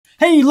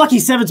Hey, lucky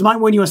sevens might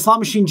win you a slot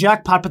machine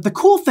jackpot, but the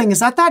cool thing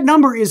is that that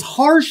number is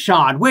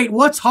Harshad. Wait,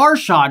 what's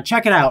Harshad?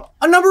 Check it out.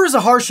 A number is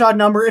a Harshad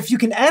number if you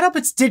can add up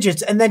its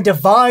digits and then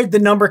divide the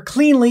number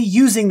cleanly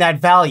using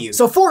that value.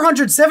 So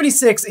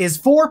 476 is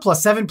 4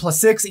 plus 7 plus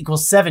 6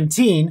 equals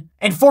 17,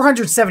 and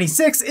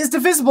 476 is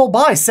divisible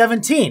by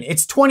 17.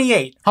 It's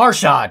 28.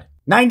 Harshad.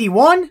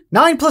 91?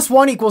 9 plus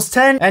 1 equals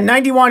 10, and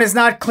 91 is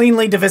not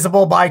cleanly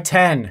divisible by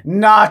 10.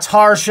 Not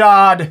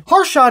Harshad.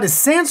 Harshad is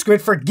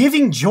Sanskrit for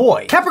giving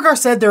joy. Kaprekar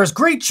said there is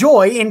great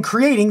joy in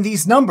creating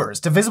these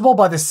numbers, divisible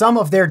by the sum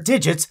of their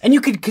digits, and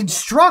you could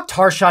construct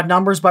Harshad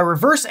numbers by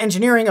reverse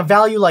engineering a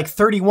value like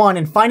 31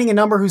 and finding a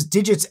number whose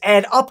digits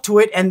add up to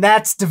it, and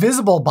that's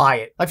divisible by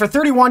it. Like for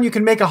 31, you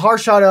can make a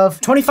Harshad of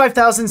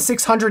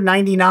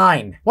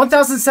 25,699.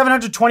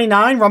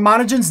 1,729,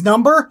 Ramanujan's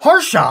number?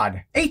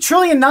 Harshad.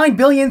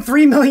 8,009,003,009,008?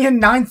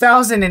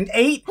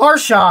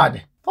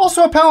 Harshad.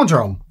 Also a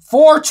palindrome.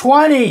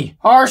 420.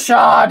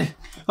 Harshad.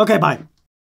 Okay, bye.